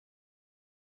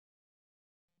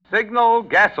Signal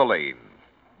gasoline.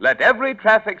 Let every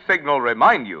traffic signal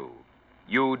remind you,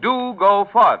 you do go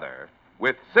farther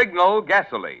with Signal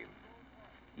gasoline.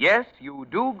 Yes, you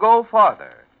do go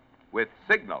farther with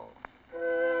Signal.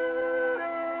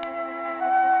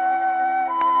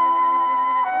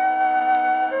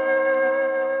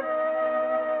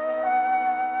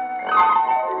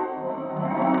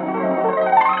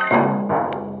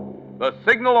 The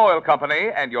Signal Oil Company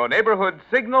and your neighborhood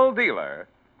Signal dealer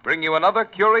bring you another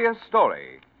curious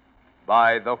story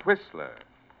by The Whistler.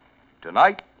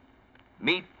 Tonight,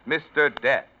 meet Mr.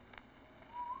 Death.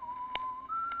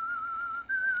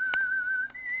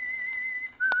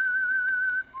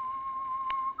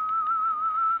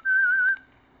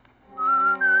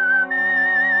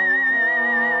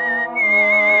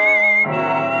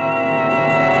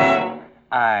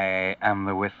 I am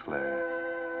the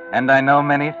Whistler, and I know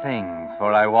many things,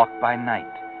 for I walk by night.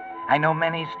 I know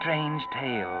many strange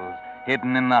tales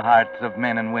hidden in the hearts of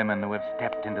men and women who have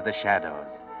stepped into the shadows.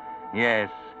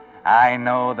 Yes, I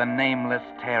know the nameless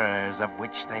terrors of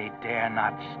which they dare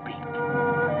not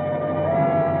speak.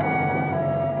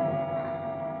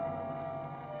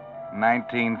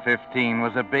 "1915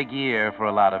 was a big year for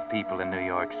a lot of people in New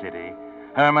York City.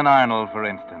 Herman Arnold, for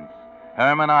instance.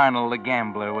 Herman Arnold, the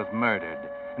gambler, was murdered.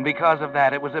 And because of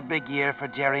that, it was a big year for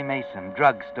Jerry Mason,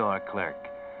 drugstore clerk.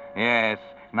 Yes,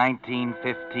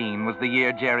 1915 was the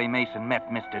year Jerry Mason met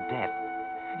Mr. Death.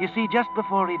 You see, just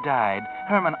before he died,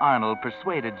 Herman Arnold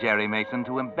persuaded Jerry Mason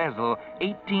to embezzle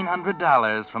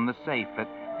 $1,800 from the safe at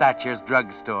Thatcher's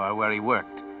drugstore where he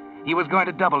worked. He was going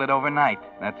to double it overnight.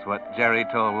 That's what Jerry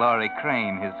told Laurie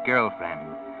Crane, his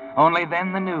girlfriend. Only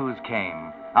then the news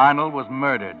came. Arnold was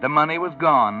murdered. The money was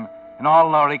gone. And all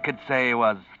Laurie could say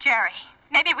was, "Jerry,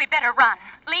 maybe we better run.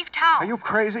 Leave town." Are you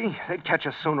crazy? They'd catch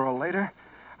us sooner or later.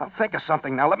 I'll think of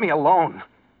something now. Let me alone.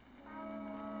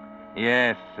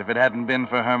 yes, if it hadn't been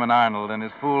for Herman Arnold and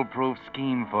his foolproof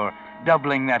scheme for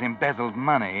doubling that embezzled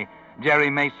money,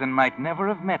 Jerry Mason might never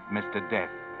have met Mr. Death.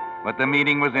 But the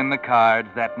meeting was in the cards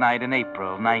that night in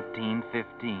April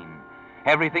 1915.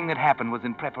 Everything that happened was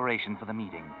in preparation for the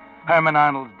meeting. Herman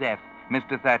Arnold's death,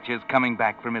 Mr. Thatcher's coming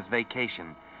back from his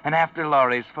vacation, and after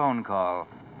Laurie's phone call.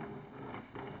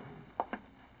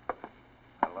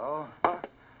 Hello?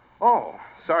 Oh,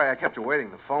 sorry I kept you waiting.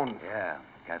 The phone... Yeah.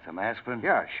 Got some aspirin?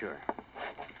 Yeah, sure.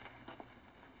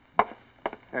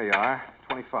 There you are,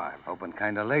 25. Open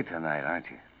kind of late tonight, aren't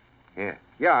you? Here.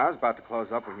 Yeah, I was about to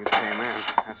close up when you came in.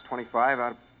 That's 25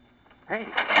 out of... Hey,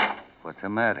 What's the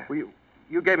matter? well,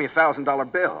 you gave me a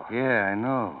 $1,000 bill. Yeah, I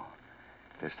know.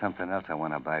 There's something else I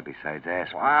want to buy besides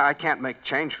aspirin. Well, I can't make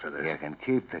change for this. You can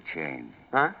keep the change.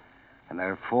 Huh? And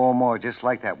there are 4 more just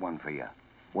like that one for you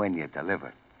when you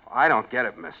deliver. I don't get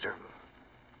it, mister.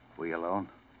 We alone?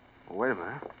 Well, wait a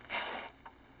minute.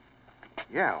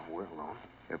 Yeah, we're alone.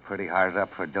 You're pretty hard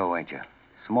up for dough, ain't you?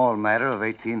 Small matter of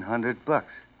 $1,800.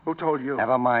 Who told you?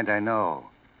 Never mind, I know.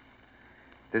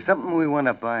 There's something we want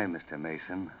to buy, Mr.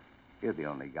 Mason. You're the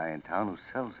only guy in town who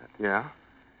sells it. Yeah?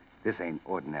 This ain't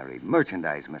ordinary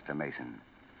merchandise, Mr. Mason.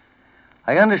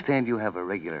 I understand you have a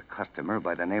regular customer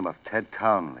by the name of Ted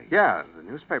Townley. Yeah, the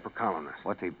newspaper columnist.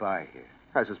 What's he buy here?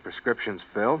 Has his prescriptions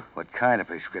filled. What kind of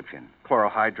prescription?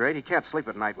 Chlorohydrate. He can't sleep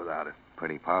at night without it.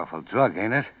 Pretty powerful drug,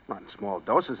 ain't it? Not in small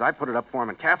doses. I put it up for him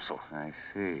in capsules. I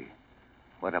see.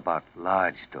 What about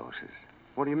large doses?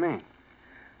 What do you mean?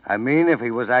 I mean, if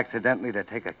he was accidentally to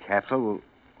take a capsule,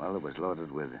 well, it was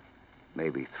loaded with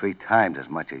maybe 3 times as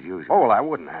much as usual. Oh, well, that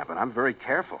wouldn't happen. I'm very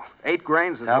careful. 8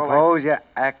 grains is all Suppose you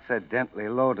accidentally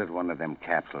loaded one of them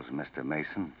capsules, Mr.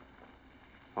 Mason.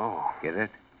 Oh, Get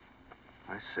it?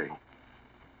 I see.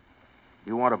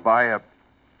 You want to buy a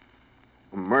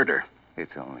murder?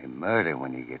 It's only murder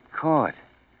when you get caught.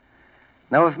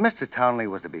 Now, if Mr. Townley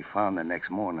was to be found the next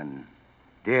morning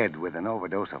dead with an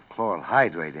overdose of chloral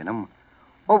hydrate in him,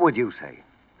 what would you say?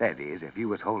 That is, if you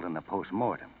was holding the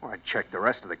post-mortem. Well, I'd check the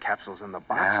rest of the capsules in the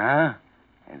box. Uh-huh.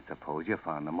 And suppose you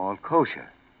found them all kosher.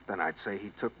 Then I'd say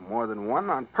he took more than one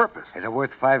on purpose. Is it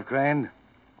worth $5,000?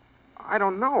 I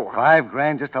don't know.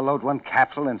 $5,000 just to load one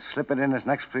capsule and slip it in his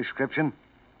next prescription?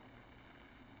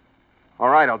 All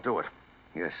right, I'll do it.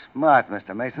 You're smart,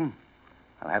 Mr. Mason.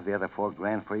 I'll have the other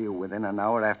 $4,000 for you within an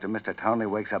hour after Mr. Townley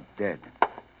wakes up dead.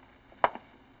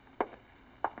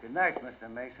 Good night, Mr.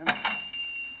 Mason.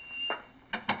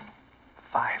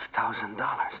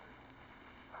 $5,000.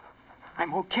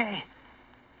 I'm okay.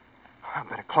 I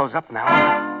better close up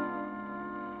now.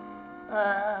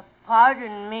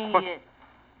 Pardon me. What?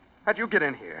 How'd you get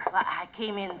in here? Well, I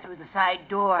came in through the side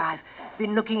door. I've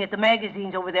been looking at the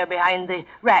magazines over there behind the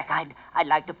rack. I'd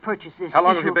like to purchase this How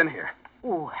long issue. have you been here?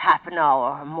 Oh, half an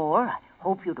hour or more. I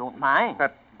hope you don't mind.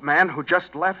 That man who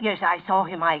just left? Yes, I saw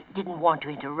him. I didn't want to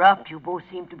interrupt. You both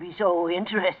seemed to be so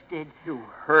interested. You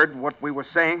heard what we were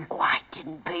saying? Oh, I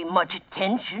didn't pay much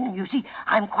attention. You see,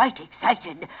 I'm quite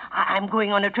excited. I'm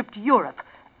going on a trip to Europe.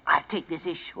 I'll take this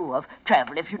issue of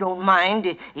Travel, if you don't mind.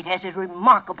 It has a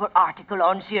remarkable article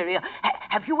on Syria.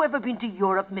 Have you ever been to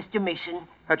Europe, Mr. Mason?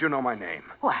 How'd you know my name?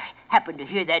 Oh, I happened to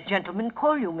hear that gentleman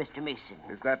call you Mr. Mason.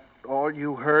 Is that all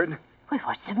you heard? Well,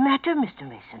 what's the matter, Mr.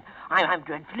 Mason? I'm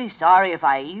dreadfully sorry if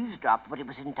I eavesdropped, but it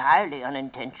was entirely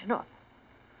unintentional.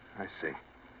 I see.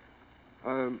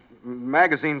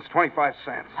 Magazine's 25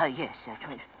 cents. Yes,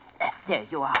 there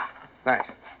you are. Thanks.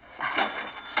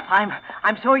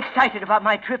 I'm so excited about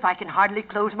my trip I can hardly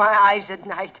close my eyes at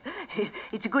night.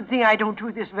 It's a good thing I don't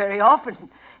do this very often.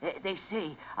 They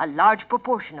say a large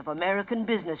proportion of American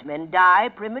businessmen die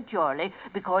prematurely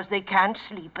because they can't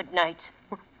sleep at night.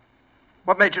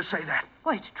 What made you say that?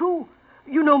 Why, it's true.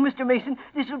 You know, Mr. Mason,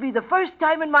 this will be the first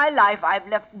time in my life I've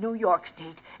left New York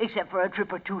State, except for a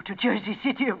trip or two to Jersey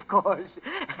City, of course.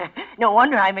 No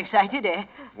wonder I'm excited, eh?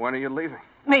 When are you leaving?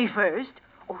 May 1st.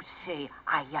 Oh, say,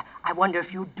 I wonder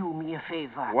if you'd do me a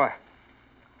favor. What?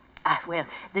 Well,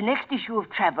 the next issue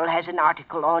of Travel has an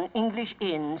article on English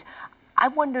inns. I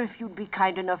wonder if you'd be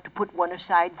kind enough to put one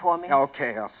aside for me.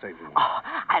 Okay, I'll save you one. Oh,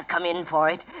 I'll come in for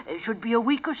it. It should be a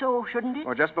week or so, shouldn't it?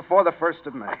 Or just before the 1st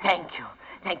of May. Thank you.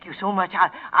 Thank you so much.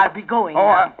 I'll be going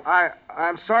Oh, now.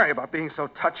 I'm sorry about being so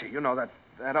touchy. You know,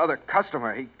 that other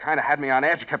customer, he kind of had me on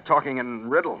edge, kept talking in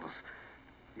riddles.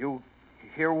 You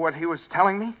hear what he was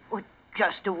telling me? Well,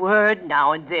 just a word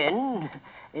now and then.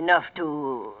 Enough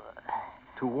to...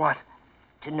 To what?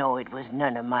 To know it was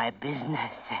none of my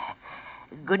business.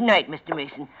 Good night, Mr.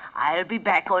 Mason. I'll be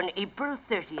back on April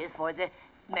 30th for the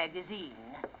magazine.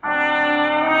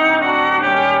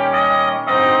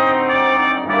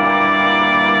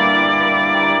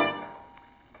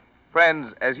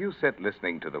 Friends, as you sit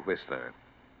listening to the Whistler,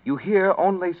 you hear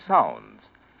only sounds.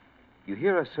 You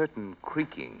hear a certain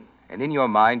creaking, and in your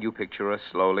mind you picture a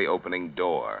slowly opening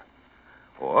door.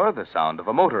 Or the sound of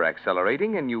a motor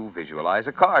accelerating, and you visualize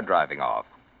a car driving off.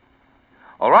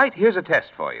 All right, here's a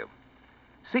test for you.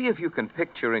 See if you can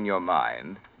picture in your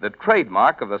mind the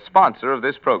trademark of the sponsor of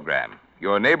this program,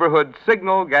 your neighborhood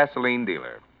Signal gasoline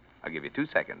dealer. I'll give you 2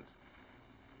 seconds.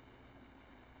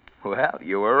 Well,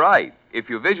 you were right. If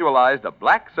you visualized a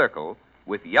black circle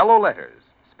with yellow letters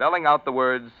spelling out the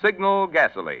words Signal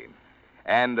gasoline,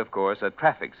 and, of course, a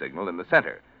traffic signal in the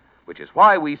center, which is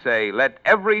why we say, let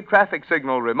every traffic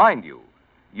signal remind you,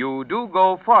 you do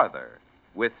go farther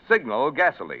with Signal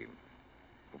gasoline.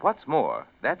 What's more,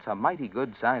 that's a mighty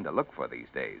good sign to look for these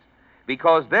days,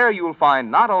 because there you'll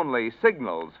find not only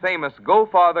Signal's famous Go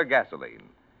Farther gasoline,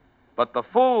 but the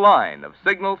full line of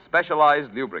Signal's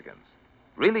specialized lubricants.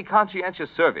 Really conscientious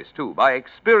service, too, by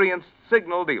experienced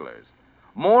Signal dealers,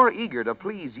 more eager to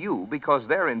please you because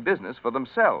they're in business for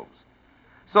themselves.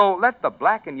 So let the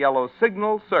black and yellow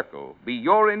Signal circle be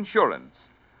your insurance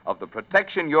of the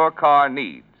protection your car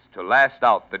needs to last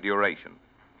out the duration.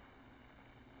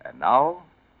 And now,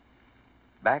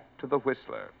 back to the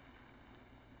Whistler.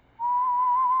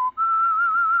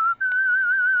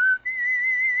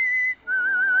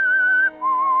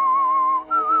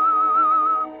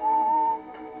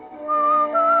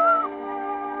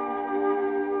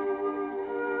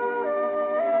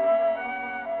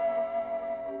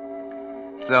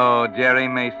 So Jerry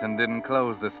Mason didn't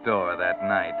close the store that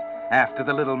night after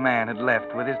the little man had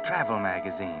left with his travel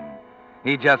magazine.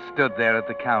 He just stood there at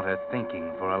the counter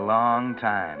thinking for a long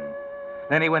time.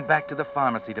 Then he went back to the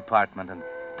pharmacy department and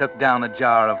took down a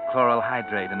jar of chloral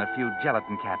hydrate and a few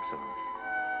gelatin capsules.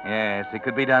 Yes, it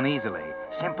could be done easily.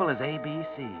 Simple as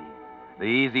ABC. The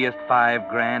easiest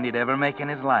 $5,000 he'd ever make in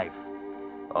his life.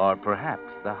 Or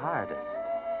perhaps the hardest.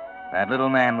 That little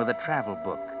man with a travel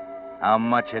book. How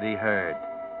much had he heard?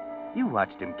 You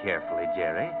watched him carefully,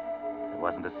 Jerry. There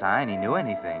wasn't a sign he knew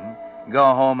anything. Go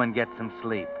home and get some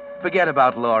sleep. Forget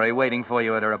about Laurie waiting for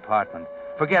you at her apartment.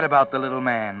 Forget about the little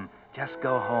man. Just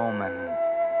go home and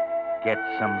get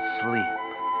some sleep.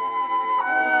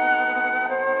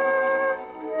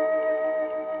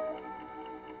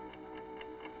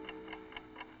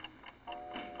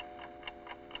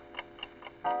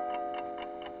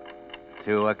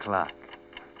 Two o'clock.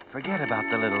 Forget about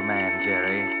the little man,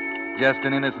 Jerry. Just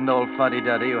an innocent old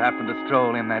fuddy-duddy who happened to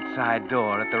stroll in that side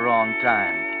door at the wrong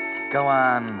time. Go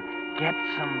on, get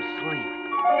some sleep.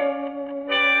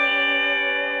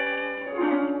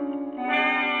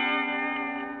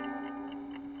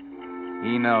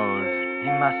 He knows.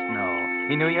 He must know.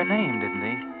 He knew your name, didn't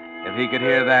he? If he could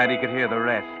hear that, he could hear the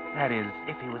rest. That is,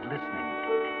 if he was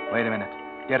listening. Wait a minute.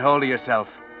 Get hold of yourself.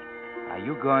 Are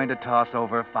you going to toss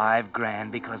over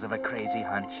 $5,000 because of a crazy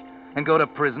hunch and go to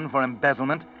prison for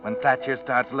embezzlement when Thatcher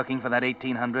starts looking for that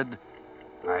 1800?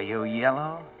 Are you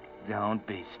yellow? Don't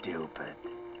be stupid.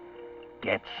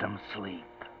 Get some sleep.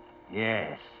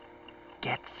 Yes,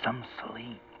 get some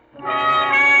sleep.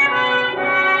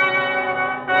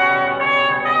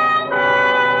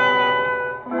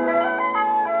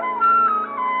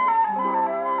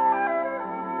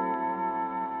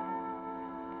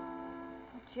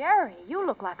 Jerry, you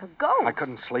look like a ghost. I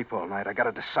couldn't sleep all night. I got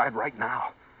to decide right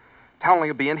now. Townley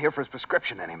will be in here for his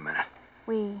prescription any minute.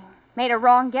 We made a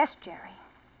wrong guess, Jerry,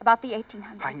 about the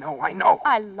 1800. I know.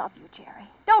 I love you, Jerry.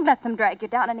 Don't let them drag you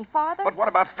down any farther. But what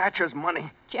about Thatcher's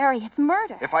money? Jerry, it's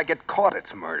murder. If I get caught,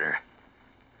 it's murder.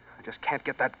 I just can't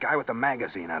get that guy with the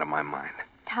magazine out of my mind.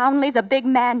 Townley's a big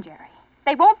man, Jerry.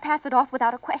 They won't pass it off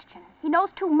without a question. He knows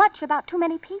too much about too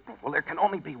many people. Well, there can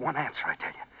only be one answer, I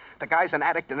tell you. The guy's an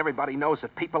addict, and everybody knows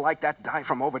that people like that die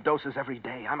from overdoses every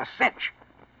day. I'm a cinch.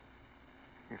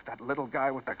 If that little guy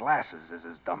with the glasses is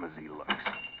as dumb as he looks.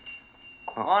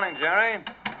 Morning, Jerry.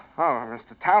 Oh,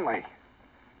 Mr. Townley.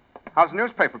 How's the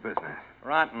newspaper business?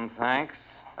 Rotten, thanks.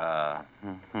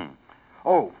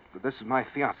 Oh, this is my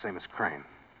fiancée, Miss Crane.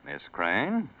 Miss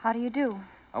Crane? How do you do?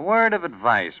 A word of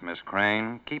advice, Miss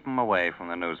Crane. Keep 'em away from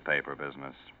the newspaper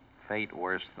business. Fate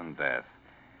worse than death.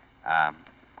 How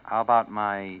about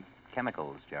my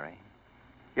chemicals, Jerry?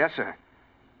 Yes, sir.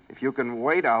 If you can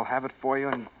wait, I'll have it for you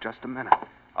in just a minute.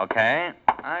 Okay.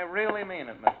 I really mean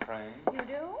it, Miss Crane. You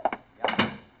do?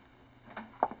 Yeah.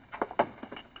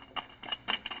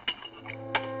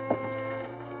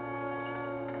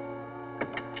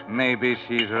 Maybe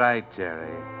she's right,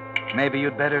 Jerry. Maybe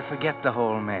you'd better forget the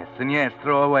whole mess. And yes,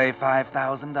 throw away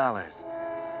 $5,000.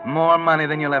 More money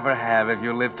than you'll ever have if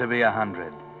you live to be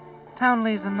 100.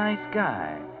 Townley's a nice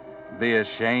guy. Be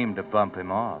ashamed to bump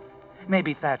him off.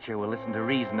 Maybe Thatcher will listen to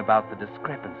reason about the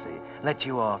discrepancy. Let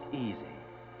you off easy.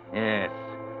 Yes,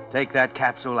 take that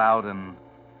capsule out and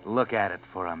look at it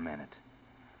for a minute.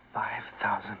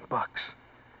 $5,000.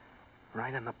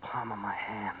 Right in the palm of my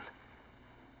hand.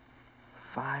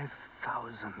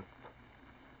 5,000.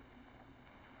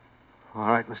 All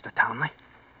right, Mr. Townley.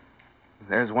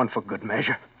 There's one for good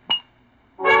measure.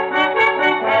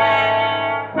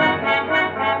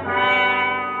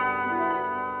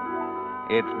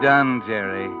 It's done,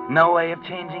 Jerry. No way of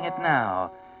changing it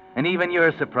now. And even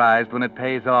you're surprised when it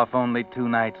pays off only 2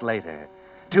 nights later.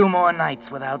 2 more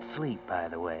nights without sleep, by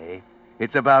the way.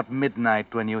 It's about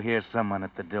midnight when you hear someone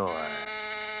at the door.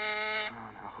 Oh,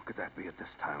 now, who could that be at this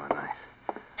time of night?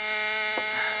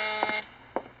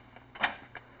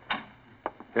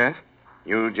 Yes?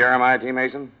 You Jeremiah T.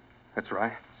 Mason? That's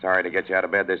right. Sorry to get you out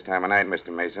of bed this time of night, Mr.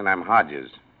 Mason. I'm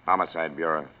Hodges, Homicide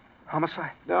Bureau.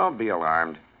 Homicide? Don't be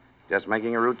alarmed. Just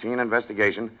making a routine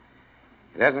investigation.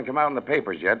 It hasn't come out in the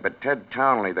papers yet, but Ted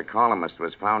Townley, the columnist,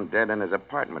 was found dead in his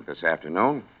apartment this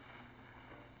afternoon.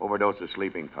 Overdose of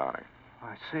sleeping powder.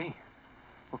 I see.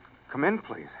 Well, come in,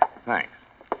 please. Thanks.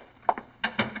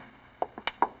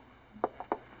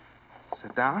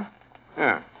 Sit down.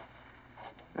 Yeah.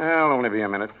 Well, only be a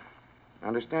minute. I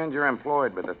understand you're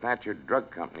employed by the Thatcher Drug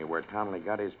Company where Townley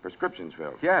got his prescriptions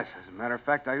filled. Yes, as a matter of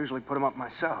fact, I usually put them up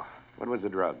myself. What was the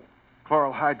drug?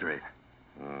 Chloral hydrate.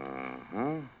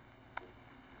 Mm-hmm.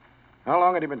 How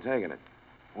long had he been taking it?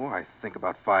 Oh, I think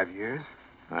about 5 years.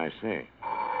 I see.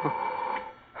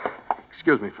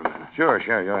 Excuse me for a minute. Sure,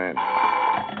 go ahead.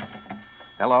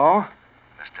 Hello?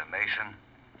 Mr. Mason,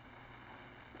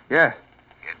 Yes.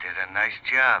 you did a nice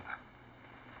job.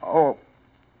 Oh,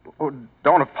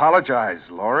 don't apologize,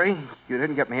 Laurie. You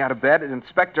didn't get me out of bed.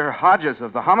 Inspector Hodges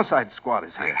of the homicide squad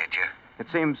is I here. get you. It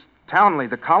seems Townley,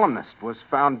 the columnist, was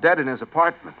found dead in his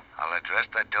apartment. I'll address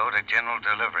that dough to General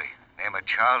Delivery. Name of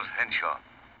Charles Henshaw.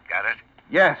 Got it?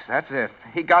 Yes, that's it.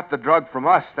 He got the drug from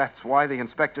us. That's why the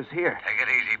inspector's here. Take it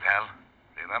easy, pal.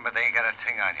 Remember, they ain't got a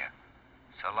thing on you.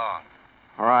 So long.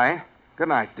 All right. Good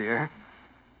night, dear.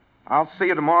 I'll see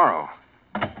you tomorrow.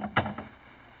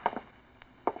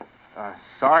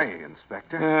 Sorry,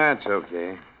 Inspector. That's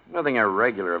okay. Nothing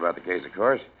irregular about the case, of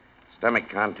course. Stomach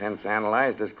contents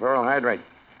analyzed as chloral hydrate.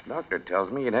 Doctor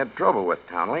tells me he'd had trouble with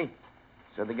Townley.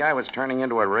 Said the guy was turning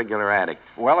into a regular addict.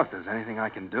 Well, if there's anything I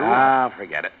can do...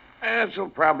 Forget it. This'll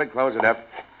probably close it up.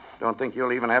 Don't think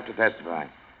you'll even have to testify.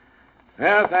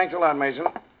 Well, thanks a lot, Mason.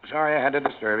 Sorry I had to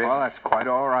disturb you. Well, that's quite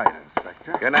all right,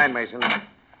 Inspector. Good night, Mason.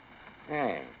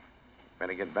 Hey,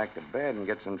 better get back to bed and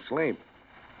get some sleep.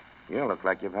 You look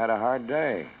like you've had a hard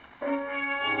day.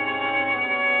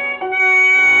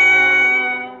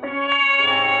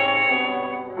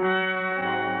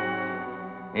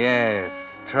 Yes,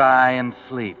 try and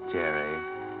sleep, Jerry.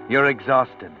 You're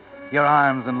exhausted. Your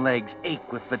arms and legs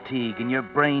ache with fatigue, and your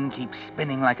brain keeps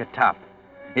spinning like a top.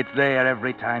 It's there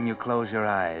every time you close your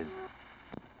eyes.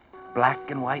 Black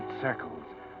and white circles,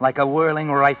 like a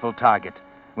whirling rifle target,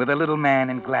 with a little man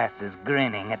in glasses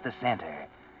grinning at the center.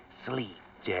 Sleep,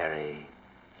 Jerry.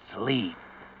 Sleep.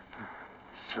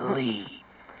 Sleep.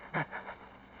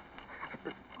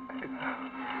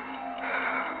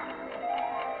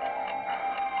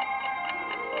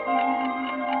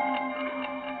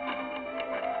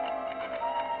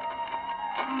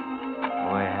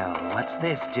 Well, what's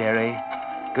this, Jerry?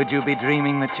 Could you be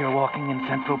dreaming that you're walking in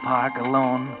Central Park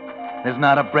alone? There's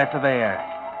not a breath of air.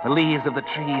 The leaves of the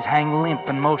trees hang limp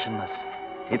and motionless.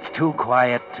 It's too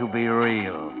quiet to be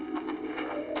real.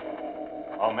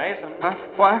 Oh, Mason. Huh?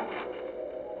 What?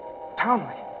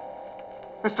 Townley.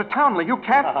 Mr. Townley, you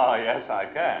can't... Oh, yes, I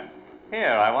can. Here,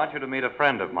 I want you to meet a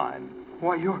friend of mine.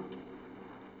 Why, you're...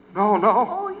 No.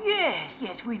 Oh,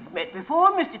 yes, we've met before,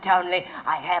 Mr. Townley.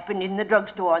 I happened in the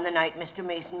drugstore on the night Mr.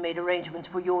 Mason made arrangements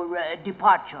for your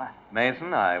departure.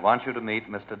 Mason, I want you to meet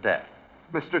Mr. Death.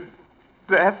 Mr.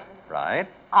 Death? Right?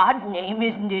 Odd name,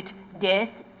 isn't it? Death,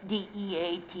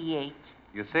 D-E-A-T-H.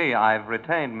 You see, I've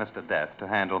retained Mr. Death to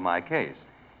handle my case.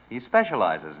 He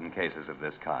specializes in cases of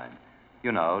this kind.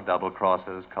 You know, double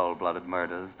crosses, cold-blooded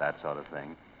murders, that sort of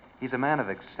thing. He's a man of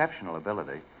exceptional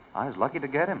ability. I was lucky to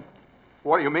get him.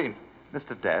 What do you mean?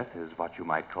 Mr. Death is what you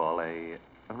might call a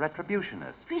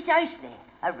retributionist. Precisely.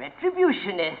 A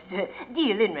retributionist.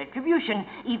 Deal in retribution,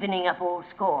 evening up old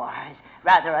scores.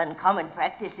 Rather uncommon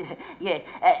practice. Yes.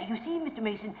 You see, Mr.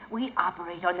 Mason, we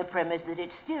operate on the premise that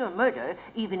it's still murder,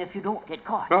 even if you don't get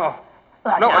caught. No.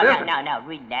 Now, it isn't. Now,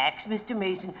 relax, Mr.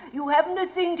 Mason. You haven't a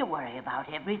thing to worry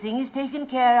about. Everything is taken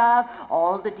care of.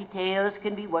 All the details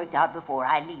can be worked out before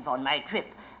I leave on my trip.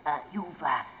 You've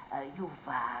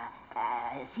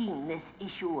seen this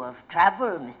issue of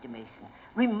Traveler, Mr. Mason.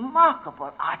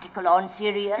 Remarkable article on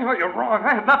Syria. No, you're wrong.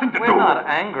 I had nothing to do We're with not it.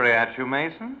 angry at you,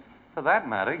 Mason. For that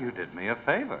matter, you did me a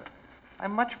favor. I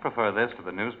much prefer this to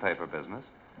the newspaper business.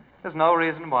 There's no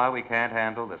reason why we can't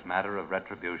handle this matter of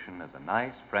retribution as a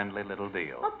nice, friendly little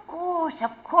deal. Of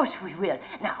course we will.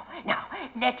 Now,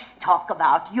 let's talk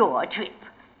about your trip.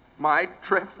 My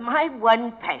trip? My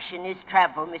one passion is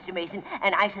travel, Mr. Mason,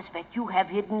 and I suspect you have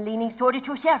hidden leanings toward it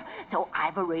yourself. So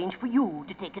I've arranged for you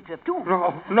to take a trip, too.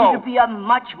 No. It'll be a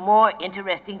much more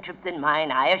interesting trip than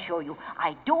mine, I assure you.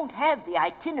 I don't have the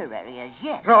itinerary as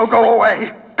yet. No, go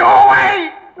away. Go away!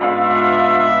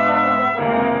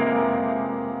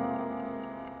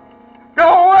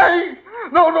 Go away!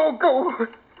 No, go.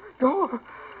 Go.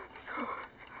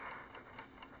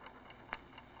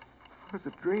 It was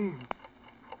a dream.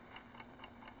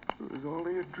 It was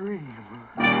only a dream.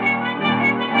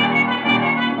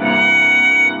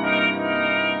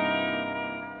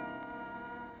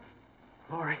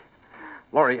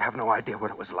 Laurie, you have no idea what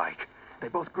it was like. They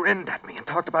both grinned at me and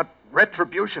talked about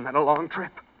retribution and a long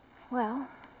trip. Well,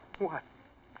 What?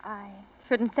 I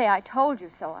shouldn't say I told you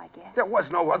so, I guess. There was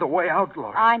no other way out,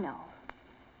 Laurie. I know.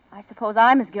 I suppose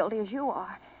I'm as guilty as you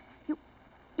are.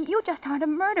 You just aren't a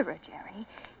murderer, Jerry.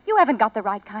 You haven't got the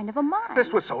right kind of a mind.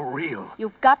 This was so real.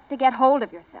 You've got to get hold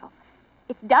of yourself.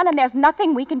 It's done, and there's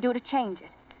nothing we can do to change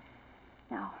it.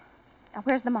 Now,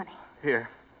 where's the money? Here.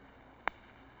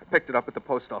 I picked it up at the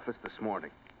post office this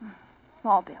morning.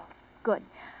 Small bill. Good.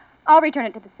 I'll return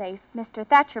it to the safe. Mr.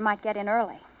 Thatcher might get in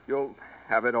early. You'll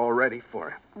have it all ready for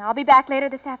him. And I'll be back later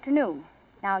this afternoon.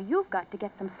 Now, you've got to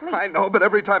get some sleep. I know, but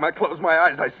every time I close my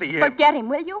eyes, I see him. Forget him,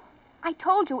 will you? I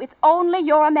told you, it's only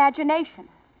your imagination.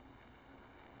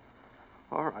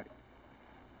 All right.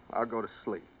 I'll go to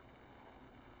sleep.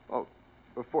 Oh,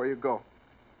 before you go,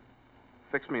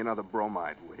 fix me another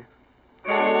bromide, will you?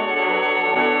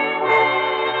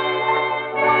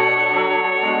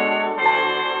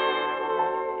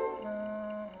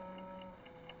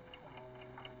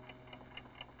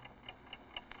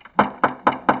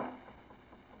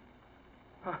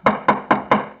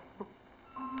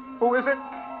 Who is it?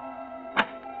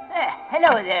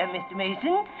 Hello there, Mr.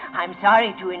 Mason. I'm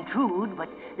sorry to intrude, but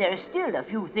there are still a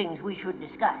few things we should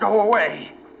discuss. Go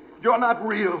away. You're not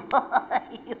real.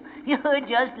 You're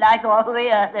just like all the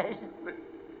others.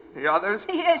 The others?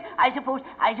 Yes, I suppose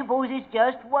it's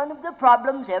just one of the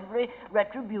problems every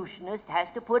retributionist has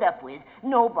to put up with.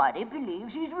 Nobody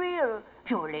believes he's real.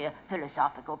 Purely a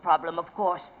philosophical problem, of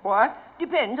course. What?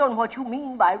 Depends on what you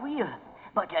mean by real.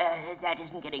 But that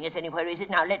isn't getting us anywhere, is it?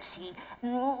 Now, let's see.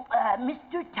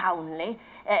 Mr. Townley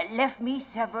left me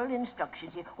several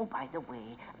instructions here. Oh, by the way,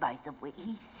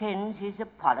 he sends his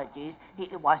apologies. He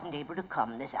wasn't able to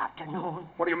come this afternoon.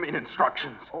 What do you mean,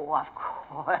 instructions? Oh, of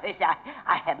course.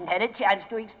 I haven't had a chance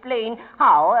to explain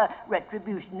how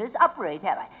retributionists operate,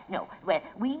 have I? No. Well,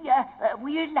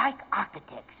 we're like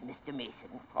architects, Mr.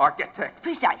 Mason. Architect?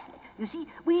 Precisely. You see,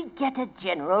 we get a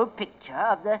general picture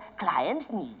of the client's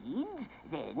needs,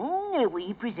 then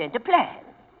we present a plan.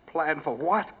 Plan for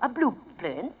what? A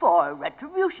blueprint for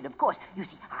retribution, of course. You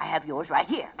see, I have yours right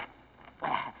here.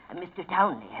 Mr.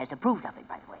 Townley has approved of it,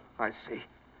 by the way. I see.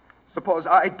 Suppose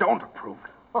I don't approve.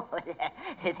 Oh,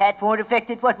 that won't affect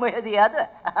it one way or the other.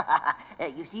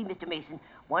 You see, Mr. Mason,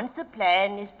 once the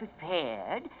plan is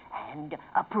prepared and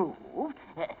approved,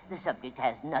 the subject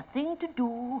has nothing to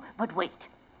do but wait.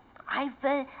 I've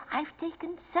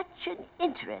taken such an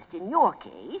interest in your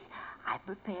case, I've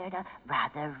prepared a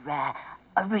rather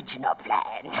original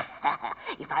plan.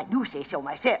 If I do say so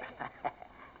myself.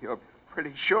 You're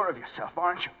pretty sure of yourself,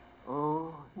 aren't you?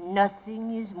 Oh,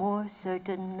 nothing is more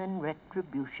certain than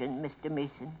retribution, Mr.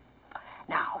 Mason.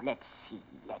 Now, let's see.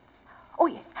 Oh,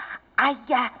 yes.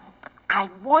 I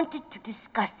wanted to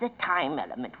discuss the time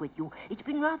element with you. It's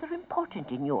been rather important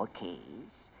in your case.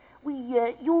 We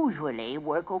usually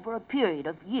work over a period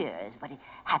of years, but it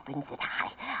happens that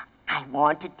I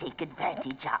want to take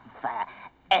advantage of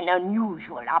an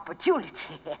unusual opportunity.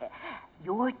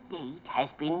 Your date has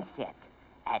been set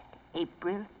at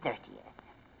April 30th.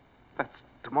 That's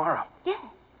tomorrow. Yes.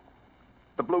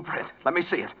 The blueprint. Let me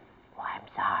see it. Oh, I'm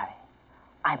sorry.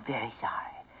 I'm very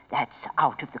sorry. That's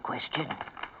out of the question.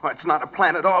 Well, it's not a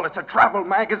plan at all. It's a travel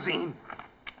magazine.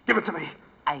 Give it to me.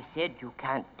 I said you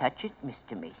can't touch it,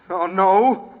 Mr. Mason. Oh,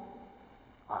 no.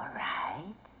 All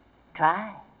right.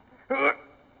 Try.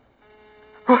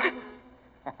 What?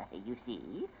 You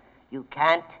see, you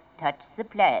can't touch the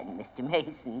plan, Mr.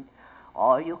 Mason.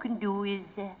 All you can do is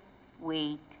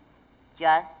wait.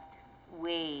 Just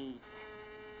wait.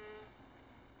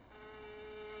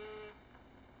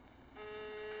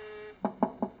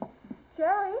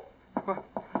 Jerry? What?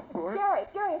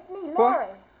 Jerry, it's me, What? Laurie.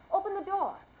 Open the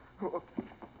door.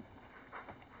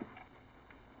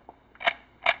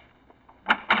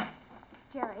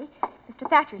 Jerry, Mr.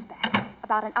 Thatcher's back.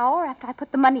 About an hour after I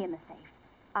put the money in the safe.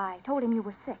 I told him you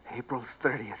were sick. April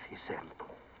 30th, he said.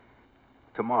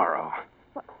 Tomorrow.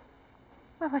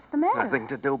 Well, what's the matter? Nothing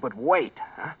to do but wait,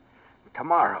 huh?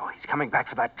 Tomorrow, he's coming back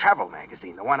for that travel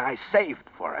magazine, the one I saved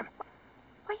for him.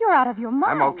 Well, you're out of your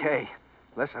mind. I'm okay.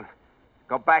 Listen,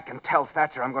 go back and tell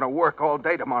Thatcher I'm going to work all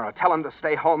day tomorrow. Tell him to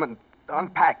stay home and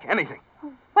unpack anything.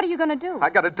 What are you going to do? I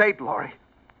got a date, Laurie.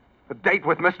 A date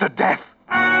with Mr. Death.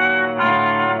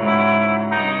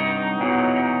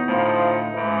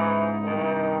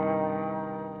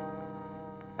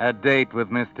 A date with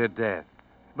Mr. Death.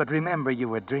 But remember, you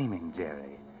were dreaming,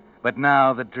 Jerry. But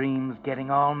now the dream's getting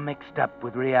all mixed up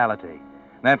with reality.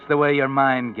 That's the way your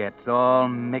mind gets, all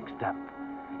mixed up.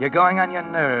 You're going on your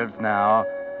nerves now.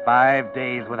 5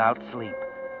 days without sleep.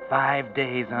 5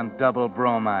 days on double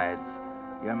bromides.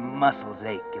 Your muscles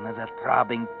ache, and there's a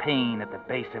throbbing pain at the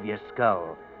base of your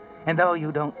skull. And though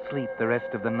you don't sleep the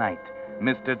rest of the night,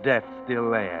 Mr. Death's still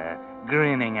there,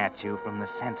 grinning at you from the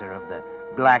center of the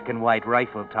black and white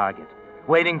rifle target,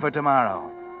 waiting for tomorrow.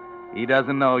 He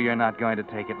doesn't know you're not going to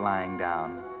take it lying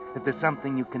down, that there's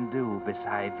something you can do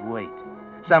besides wait,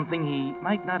 something he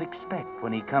might not expect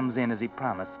when he comes in as he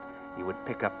promised he would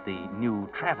pick up the new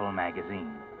travel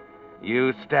magazine.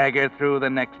 You stagger through the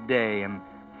next day, and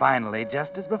finally,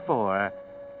 just as before,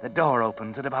 the door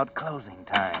opens at about closing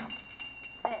time.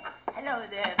 Hello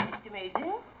there, Mr.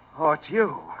 Mason. Oh, it's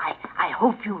you. I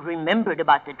hope you remembered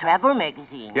about the travel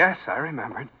magazine. Yes, I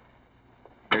remembered.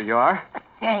 Here you are.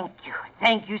 Thank you.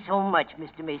 Thank you so much,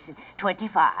 Mr. Mason.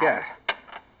 25. Yes.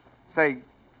 Say,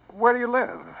 where do you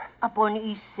live? Up on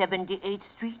East 78th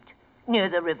Street, near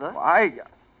the river. Well,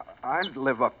 I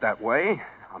live up that way.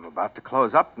 I'm about to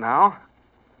close up now.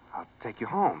 I'll take you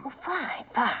home. Oh, fine.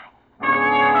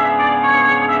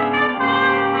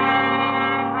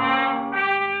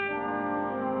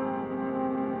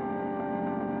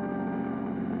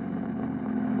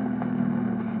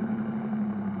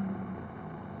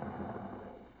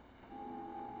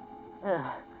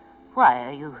 Why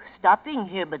are you stopping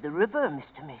here by the river,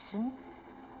 Mr. Mason?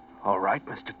 All right,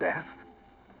 Mr. Death.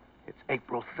 It's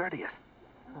April 30th.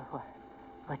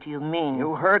 What do you mean?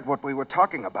 You heard what we were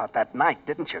talking about that night,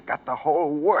 didn't you? Got the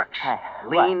whole works. What?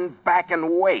 Lean back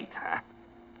and wait, huh?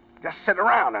 Just sit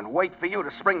around and wait for you to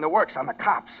spring the works on the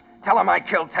cops. Tell them I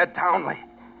killed Ted Townley.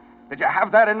 Did you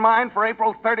have that in mind for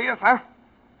April 30th, huh?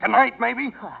 Tonight,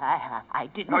 maybe? I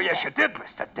didn't. Oh, yes, you did,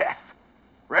 Mr. Death.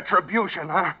 Retribution,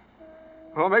 huh?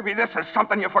 Well, maybe this is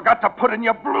something you forgot to put in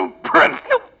your blueprint.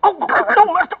 No,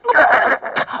 Mr.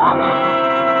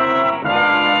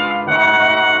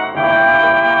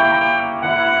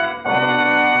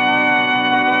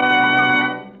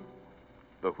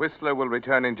 The Whistler will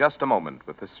return in just a moment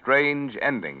with the strange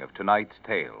ending of tonight's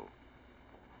tale.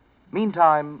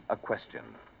 Meantime, a question.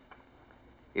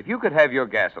 If you could have your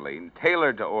gasoline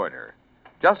tailored to order,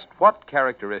 just what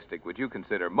characteristic would you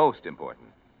consider most important?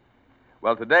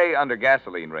 Well, today, under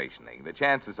gasoline rationing, the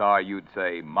chances are you'd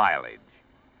say mileage,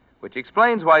 which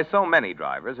explains why so many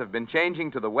drivers have been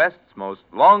changing to the West's most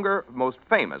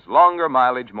famous longer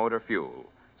mileage motor fuel,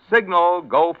 Signal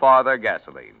Go Farther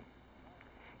gasoline.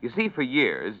 You see, for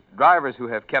years, drivers who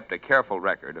have kept a careful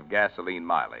record of gasoline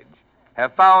mileage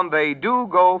have found they do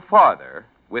go farther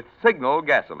with Signal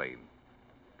gasoline.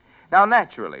 Now,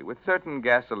 naturally, with certain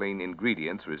gasoline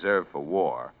ingredients reserved for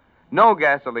war, no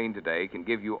gasoline today can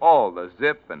give you all the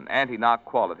zip and anti-knock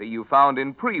quality you found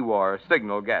in pre-war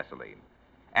Signal gasoline,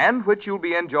 and which you'll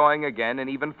be enjoying again in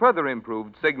even further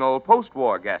improved Signal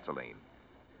post-war gasoline.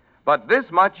 But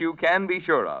this much you can be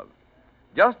sure of.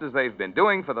 Just as they've been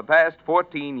doing for the past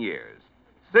 14 years,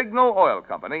 Signal Oil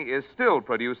Company is still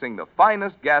producing the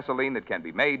finest gasoline that can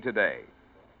be made today.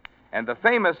 And the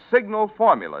famous Signal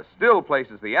formula still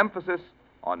places the emphasis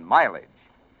on mileage.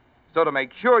 So to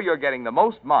make sure you're getting the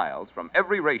most miles from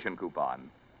every ration coupon,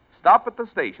 stop at the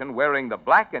station wearing the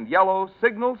black and yellow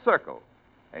Signal circle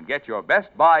and get your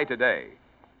best buy today.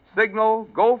 Signal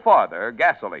Go Farther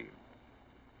gasoline.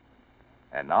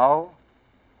 And now,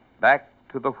 back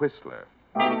to the Whistler.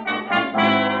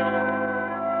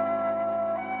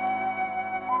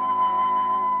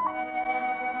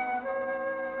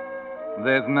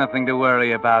 There's nothing to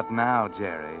worry about now,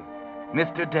 Jerry.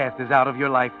 Mr. Death is out of your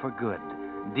life for good,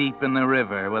 deep in the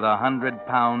river with a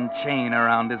 100-pound chain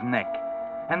around his neck.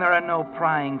 And there are no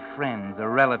prying friends or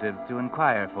relatives to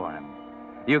inquire for him.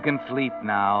 You can sleep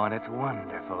now, and it's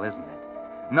wonderful, isn't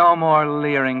it? No more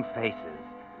leering faces,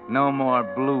 no more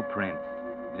blueprints.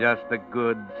 Just the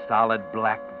good, solid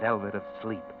black velvet of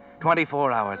sleep.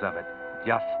 24 hours of it,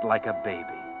 just like a baby.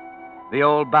 The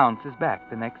old bounce is back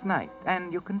the next night,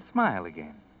 and you can smile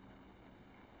again.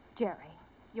 Jerry,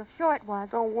 you're sure it was?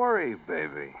 Don't worry,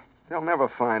 baby. They'll never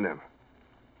find him.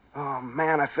 Oh,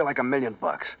 man, I feel like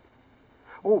 $1,000,000.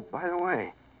 Oh, by the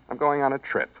way, I'm going on a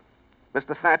trip.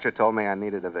 Mr. Thatcher told me I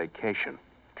needed a vacation.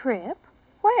 Trip?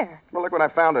 Where? Well, look what I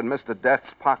found in Mr.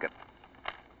 Death's pocket.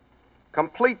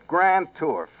 Complete grand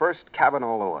tour, first cabin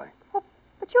all the way. Well,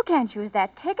 but you can't use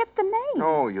that ticket, the name.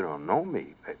 No, you don't know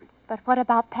me, baby. But what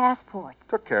about passport?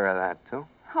 Took care of that, too.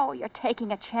 Oh, you're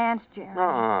taking a chance, Jerry.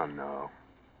 Oh, no.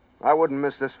 I wouldn't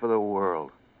miss this for the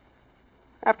world.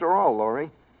 After all,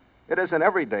 Laurie, it isn't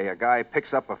every day a guy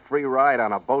picks up a free ride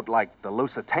on a boat like the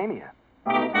Lusitania.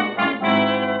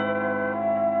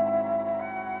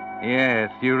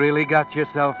 Yes, you really got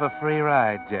yourself a free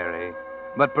ride, Jerry.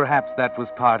 But perhaps that was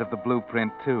part of the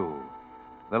blueprint, too.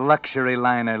 The luxury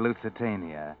liner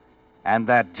Lusitania and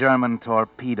that German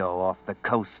torpedo off the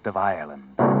coast of Ireland.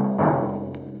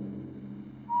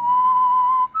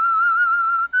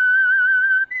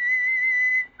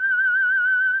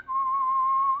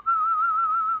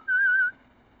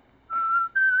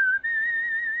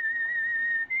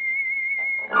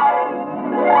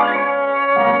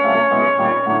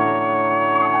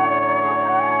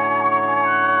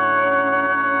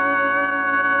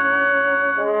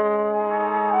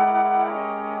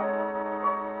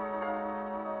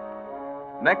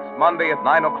 Next Monday at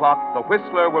 9 o'clock, The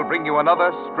Whistler will bring you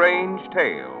another strange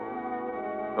tale.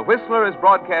 The Whistler is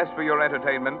broadcast for your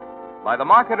entertainment by the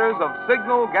marketers of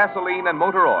Signal gasoline and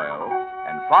motor oil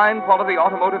and fine quality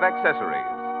automotive accessories,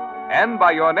 and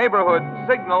by your neighborhood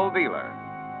Signal dealer.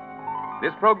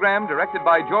 This program, directed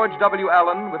by George W.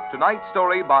 Allen, with tonight's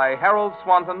story by Harold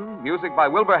Swanton, music by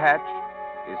Wilbur Hatch,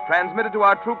 is transmitted to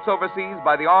our troops overseas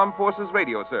by the Armed Forces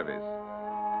Radio Service.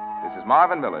 This is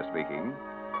Marvin Miller speaking,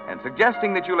 and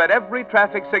suggesting that you let every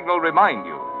traffic signal remind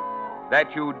you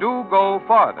that you do go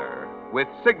farther with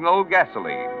Signal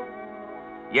gasoline.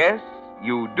 Yes,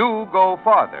 you do go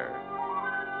farther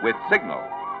with Signal.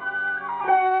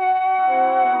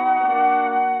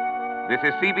 This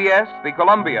is CBS, the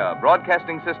Columbia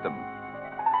Broadcasting System.